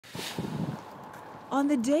On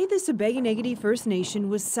the day the Sipekne'katik First Nation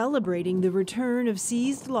was celebrating the return of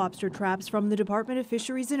seized lobster traps from the Department of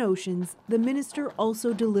Fisheries and Oceans, the minister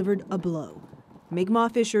also delivered a blow.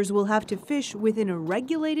 Mi'kmaq fishers will have to fish within a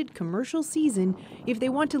regulated commercial season if they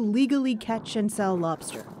want to legally catch and sell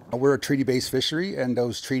lobster. We're a treaty-based fishery, and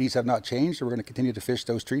those treaties have not changed, so we're going to continue to fish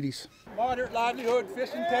those treaties. Moderate livelihood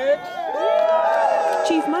fishing tags.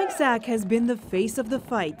 Chief Mike Sack has been the face of the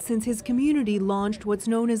fight since his community launched what's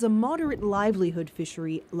known as a moderate livelihood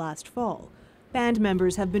fishery last fall. Band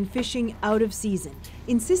members have been fishing out of season,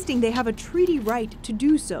 insisting they have a treaty right to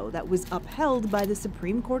do so that was upheld by the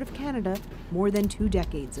Supreme Court of Canada more than 2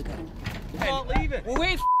 decades ago.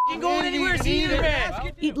 We ain't going anywhere either,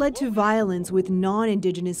 man. It led to violence with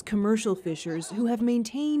non-Indigenous commercial fishers who have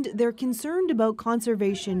maintained they're concerned about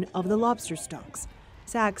conservation of the lobster stocks.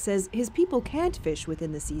 Sack says his people can't fish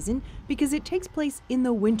within the season because it takes place in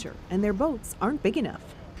the winter and their boats aren't big enough.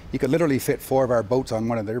 You could literally fit 4 of our boats on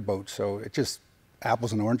one of their boats, so it's just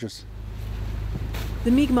apples and oranges.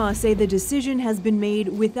 The Mi'kmaq say the decision has been made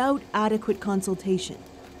without adequate consultation.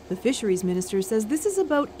 The fisheries minister says this is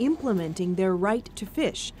about implementing their right to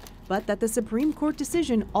fish, but that the Supreme Court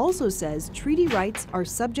decision also says treaty rights are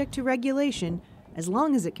subject to regulation as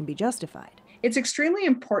long as it can be justified. It's extremely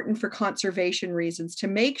important for conservation reasons to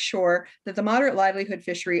make sure that the moderate livelihood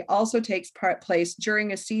fishery also takes place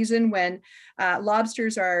during a season when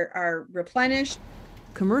lobsters are replenished.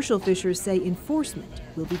 Commercial fishers say enforcement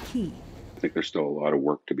will be key. I think there's still a lot of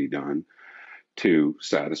work to be done to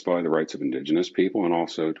satisfy the rights of Indigenous people and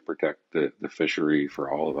also to protect the fishery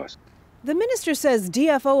for all of us. The minister says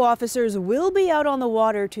DFO officers will be out on the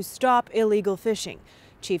water to stop illegal fishing.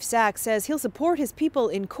 Chief Sack says he'll support his people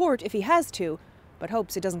in court if he has to, but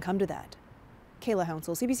hopes it doesn't come to that. Kayla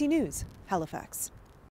Hounsell, CBC News, Halifax.